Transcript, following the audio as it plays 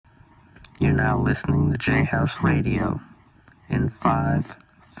You're now listening to Jayhouse Radio in 5,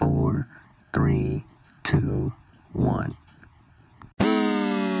 4, 3, 2, 1.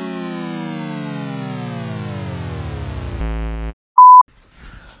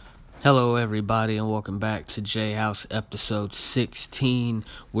 Hello everybody and welcome back to Jayhouse episode 16.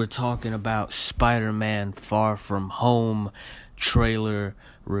 We're talking about Spider-Man Far From Home trailer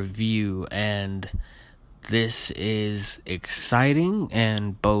review, and this is exciting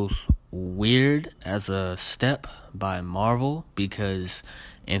and both weird as a step by Marvel because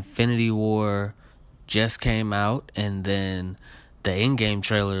Infinity War just came out and then the Endgame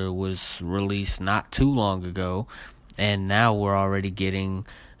trailer was released not too long ago, and now we're already getting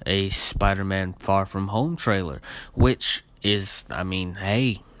a Spider-Man Far From Home trailer, which is,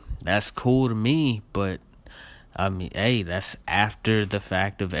 hey, that's cool to me, but, hey, that's after the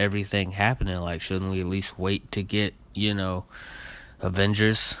fact of everything happening. Like, shouldn't we at least wait to get,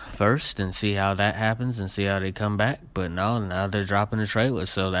 Avengers first and see how that happens and see how they come back? But no, now they're dropping the trailer,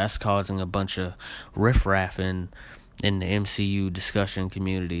 so that's causing a bunch of riffraff in the MCU discussion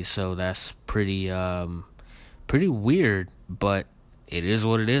community, so that's pretty weird, but it is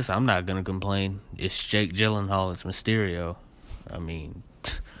what it is. I'm not gonna complain. It's Jake Gyllenhaal. It's Mysterio.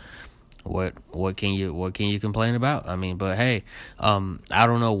 What can you complain about? But hey, I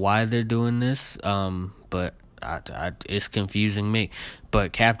don't know why they're doing this. But it's confusing me.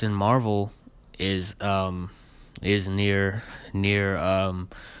 But Captain Marvel is near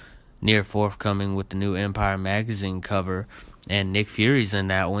forthcoming with the new Empire magazine cover. And Nick Fury's in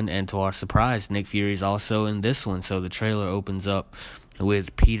that one, and to our surprise, Nick Fury's also in this one. So the trailer opens up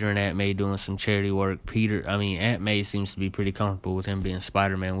with Peter and Aunt May doing some charity work. Aunt May seems to be pretty comfortable with him being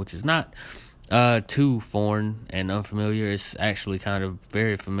Spider-Man, which is not too foreign and unfamiliar. It's actually kind of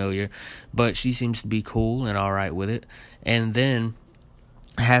very familiar, but she seems to be cool and all right with it. And then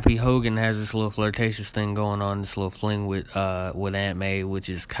Happy Hogan has this little flirtatious thing going on, this little fling with Aunt May, which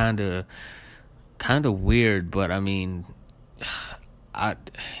is kind of weird, but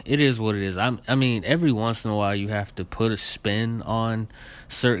it is what it is. Every once in a while you have to put a spin on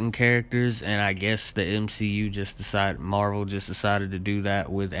certain characters, and I guess the Marvel just decided to do that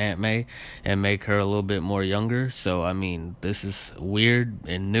with Aunt May and make her a little bit more younger. So, this is weird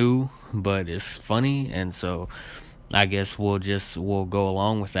and new, but it's funny, and so I guess we'll go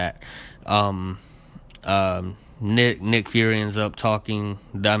along with that. Nick Fury ends up talking,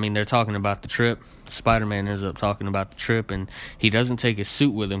 they're talking about the trip. Spider-Man ends up talking about the trip, and he doesn't take his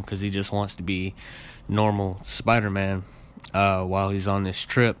suit with him because he just wants to be normal Spider-Man while he's on this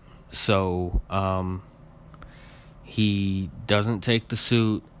trip. So he doesn't take the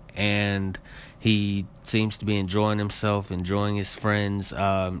suit, and he seems to be enjoying himself, enjoying his friends.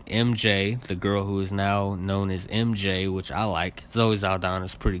 MJ, the girl who is now known as MJ, which I like. Zoe Saldana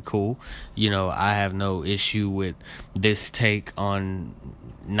is pretty cool. I have no issue with this take on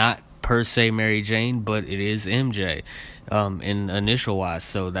not per se Mary Jane, but it is MJ in initial wise.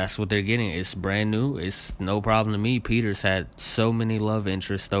 So that's what they're getting. It's brand new. It's no problem to me. Peter's had so many love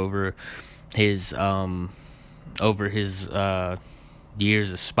interests over his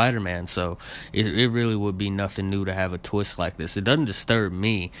years of Spider-Man, so it really would be nothing new to have a twist like this. It doesn't disturb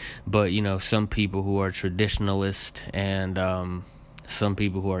me, but some people who are traditionalist and some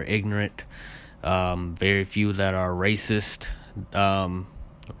people who are ignorant, very few that are racist,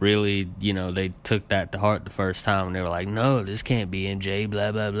 really, they took that to heart the first time and they were like, no, this can't be MJ,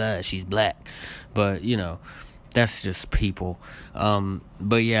 blah blah blah, she's black. But that's just people.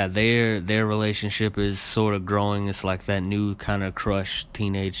 But yeah, their relationship is sort of growing. It's like that new kind of crush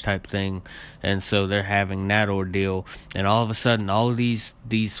teenage type thing, and so they're having that ordeal. And all of a sudden, all of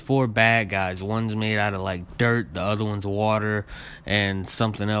these four bad guys, one's made out of like dirt, the other one's water, and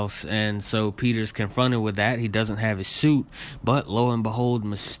something else. And so Peter's confronted with that. He doesn't have his suit, but lo and behold,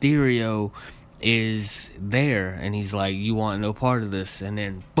 Mysterio is there, and he's like, you want no part of this. And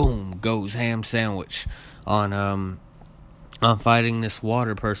then boom goes ham sandwich on fighting this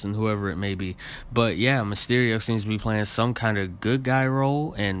water person, whoever it may be. But yeah, Mysterio seems to be playing some kind of good guy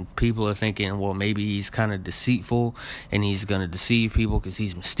role, and people are thinking, well, maybe he's kind of deceitful and he's gonna deceive people because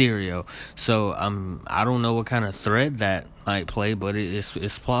he's Mysterio. So I don't know what kind of thread that might play, but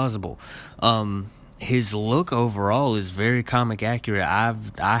it's plausible. His look overall is very comic accurate.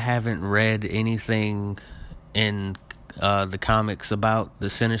 I haven't read anything in the comics about the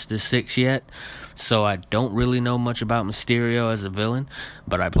Sinister Six yet, so I don't really know much about Mysterio as a villain,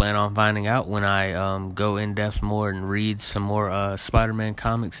 but I plan on finding out when I go in depth more and read some more Spider-Man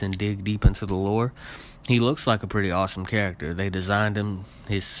comics and dig deep into the lore. he looks like a pretty awesome character. They designed him.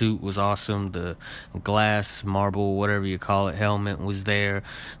 His suit was awesome. The glass, marble, whatever you call it, helmet was there.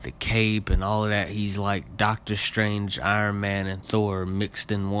 The cape and all of that. He's like Doctor Strange, Iron Man, and Thor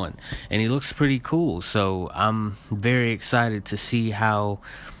mixed in one. And he looks pretty cool. So I'm very excited to see how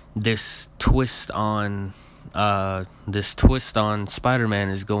this twist on Spider-Man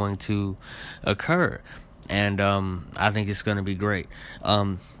is going to occur. And I think it's going to be great.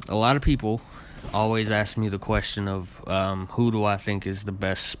 A lot of people always ask me the question of who do I think is the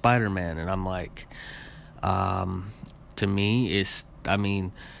best Spider-Man, and I'm like, to me,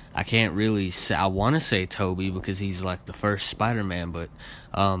 I can't really say. I want to say Tobey because he's like the first Spider-Man, but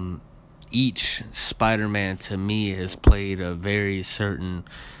each Spider-Man to me has played a very certain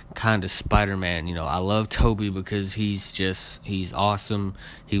kind of Spider-Man. You know, I love Tobey because he's awesome.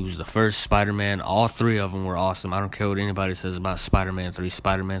 He was the first Spider-Man. All three of them were awesome. I don't care what anybody says about Spider-Man 3.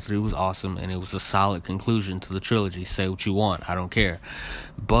 Spider-Man 3 was awesome, and it was a solid conclusion to the trilogy. Say what you want. I don't care.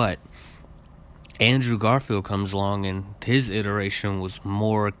 But Andrew Garfield comes along, and his iteration was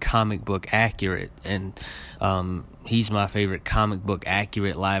more comic book accurate, and he's my favorite comic book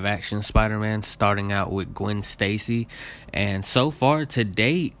accurate live action Spider-Man, starting out with Gwen Stacy, and so far to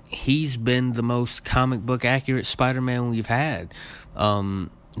date he's been the most comic book accurate Spider-Man we've had.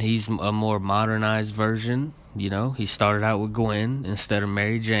 He's a more modernized version. You know, he started out with Gwen instead of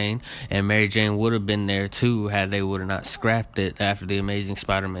Mary Jane, and Mary Jane would have been there too had they would have not scrapped it after The Amazing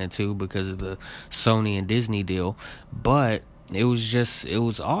Spider-Man 2 because of the Sony and Disney deal. But it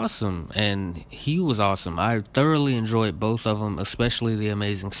was awesome, and he was awesome. I thoroughly enjoyed both of them, especially The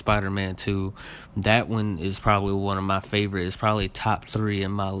Amazing Spider-Man 2. That one is probably one of my favorite. It's probably top 3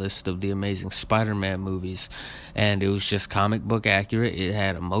 in my list of The Amazing Spider-Man movies, and it was just comic book accurate. It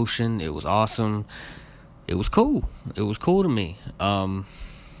had emotion. It was awesome. It was cool. It was cool to me. Tom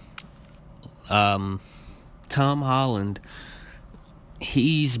Holland,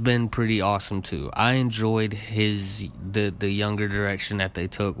 he's been pretty awesome too. I enjoyed the younger direction that they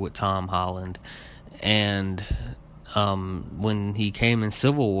took with Tom Holland, and when he came in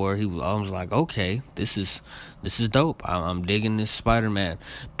Civil War, I was like, okay, this is dope. I'm digging this Spider-Man,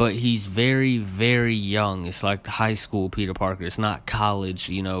 but he's very, very young. It's like the high school Peter Parker. It's not college,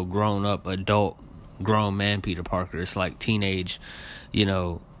 grown up adult grown man Peter Parker. It's like teenage,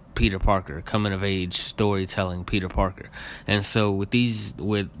 Peter Parker, coming of age storytelling Peter Parker. And so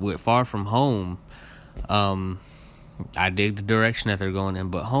with Far From Home, I dig the direction that they're going in,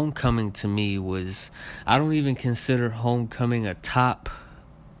 but Homecoming to me I don't even consider Homecoming a top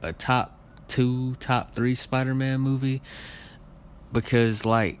 2, top 3 Spider-Man movie, because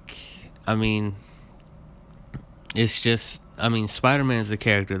it's just, Spider-Man's a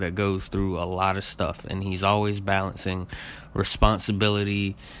character that goes through a lot of stuff, and he's always balancing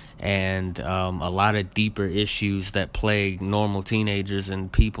responsibility and a lot of deeper issues that plague normal teenagers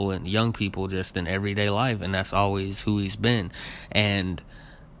and people and young people just in everyday life, and that's always who he's been. And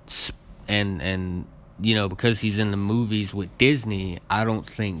because he's in the movies with Disney, I don't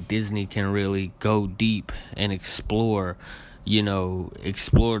think Disney can really go deep and explore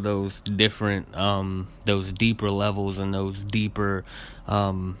those different those deeper levels and those deeper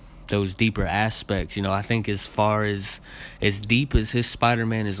aspects. I think as far as deep as his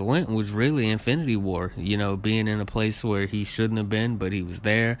Spider-Man has went was really Infinity War, being in a place where he shouldn't have been, but he was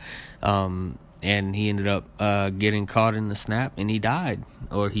there, and he ended up getting caught in the snap, and he died,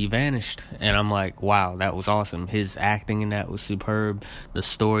 or he vanished. And I'm like, wow, that was awesome. His acting in that was superb. The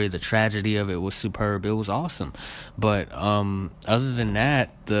story, the tragedy of it was superb. It was awesome. But other than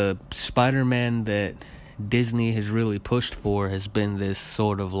that, the Spider-Man that Disney has really pushed for has been this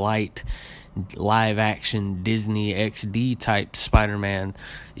sort of light live action Disney XD type Spider-Man,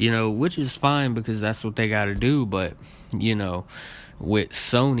 which is fine because that's what they got to do. But with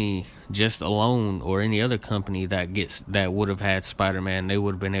Sony just alone, or any other company that would have had Spider-Man, they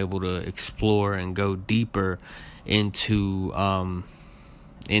would have been able to explore and go deeper into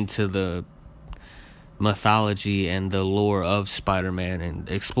the mythology and the lore of Spider-Man and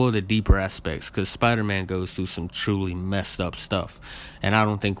explore the deeper aspects, because Spider-Man goes through some truly messed up stuff, and I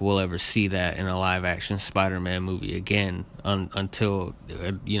don't think we'll ever see that in a live action Spider-Man movie again until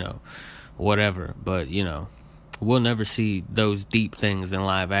whatever. But we'll never see those deep things in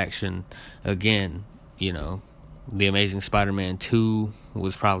live action again. The Amazing Spider-Man 2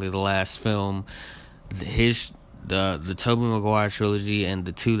 was probably the last film. The Tobey Maguire trilogy and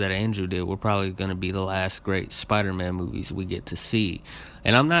the 2 that Andrew did were probably going to be the last great Spider-Man movies we get to see.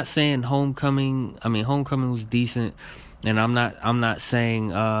 And I'm not saying Homecoming was decent, and I'm not saying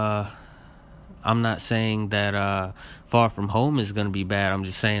that Far From Home is going to be bad. I'm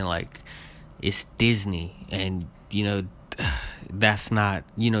just saying, it's Disney, and that's not,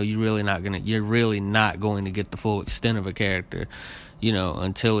 you're really not going to get the full extent of a character,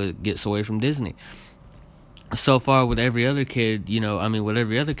 until it gets away from Disney. So far with every other kid, with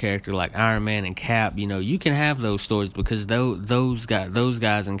every other character like Iron Man and Cap, you can have those stories, because those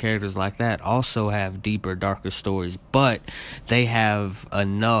guys and characters like that also have deeper, darker stories, but they have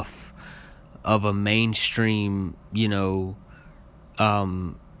enough of a mainstream,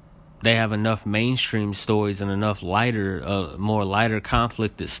 they have enough mainstream stories and enough more lighter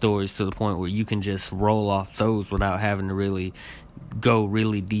conflicted stories to the point where you can just roll off those without having to really go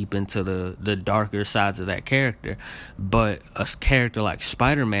really deep into the darker sides of that character. But a character like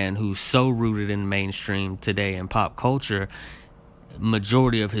Spider-Man, who's so rooted in mainstream today in pop culture,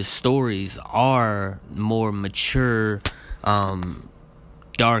 majority of his stories are more mature,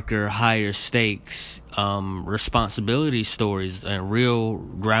 darker, higher stakes, responsibility stories, and real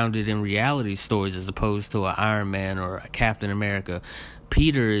grounded in reality stories, as opposed to an Iron Man or a Captain America.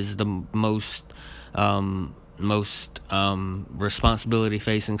 Peter is the most responsibility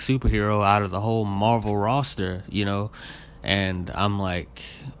facing superhero out of the whole Marvel roster, and I'm like,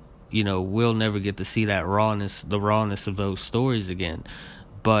 we'll never get to see the rawness of those stories again.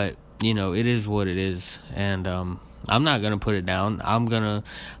 But it is what it is, and I'm not gonna put it down.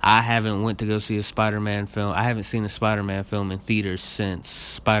 I haven't went to go see a Spider-Man film. I haven't seen a Spider-Man film in theaters since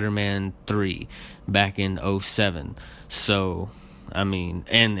Spider-Man 3 back in 2007. So and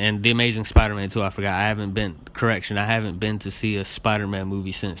The Amazing Spider-Man 2, I forgot. I haven't been to see a Spider-Man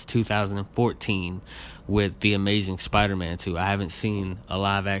movie since 2014 with The Amazing Spider-Man 2. I haven't seen a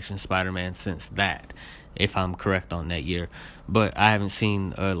live-action Spider-Man since that, if I'm correct on that year. But I haven't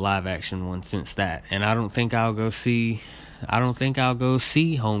seen a live-action one since that. And I don't think I'll go see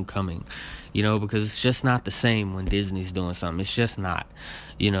Homecoming, because it's just not the same when Disney's doing something. It's just not,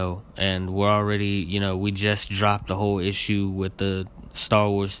 and we're already, we just dropped the whole issue with the Star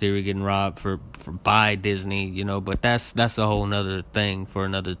Wars theory getting robbed by Disney, but that's a whole nother thing for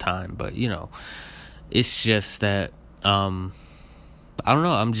another time. But, it's just that, I don't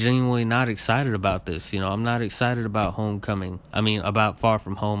know, I'm genuinely not excited about this. I'm not excited about Homecoming. About Far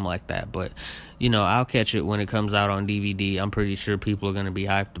From Home like that. But, I'll catch it when it comes out on DVD. I'm pretty sure people are going to be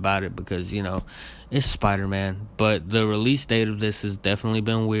hyped about it because, it's Spider-Man. But the release date of this has definitely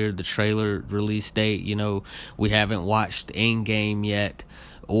been weird. The trailer release date, we haven't watched Endgame yet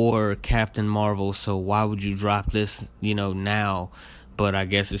or Captain Marvel. So why would you drop this, now? But I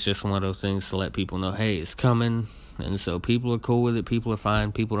guess it's just one of those things to let people know, hey, it's coming. And so people are cool with it. People are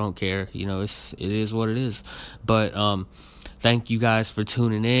fine. People don't care. It is what it is. But thank you guys for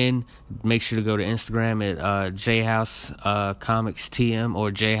tuning in. Make sure to go to Instagram at Jayhouse Comics TM or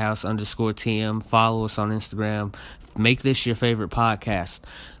Jayhouse_TM. Follow us on Instagram. Make this your favorite podcast.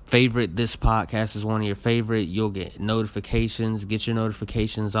 Favorite this podcast is one of your favorite. You'll get notifications. Get your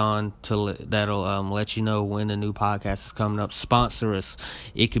notifications on that'll let you know when the new podcast is coming up. Sponsor us.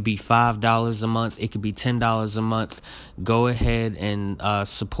 It could be $5 a month. It could be $10 a month. Go ahead and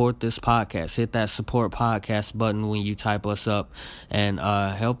support this podcast. Hit that support podcast button when you type us up, and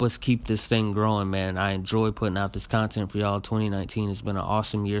help us keep this thing growing, man. I enjoy putting out this content for y'all. 2019 has been an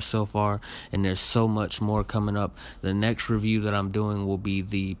awesome year so far, and there's so much more coming up. The next review that I'm doing will be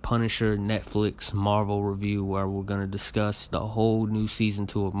the Punisher Netflix Marvel review, where we're going to discuss the whole new season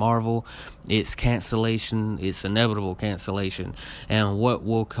 2 of Marvel, its cancellation, its inevitable cancellation, and what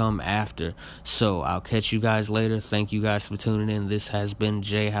will come after. So I'll catch you guys later. Thank you guys for tuning in. This has been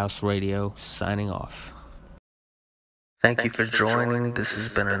Jayhouse Radio, signing off. Thank you for joining. This has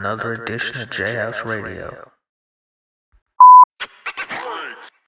been another edition of Jayhouse Radio.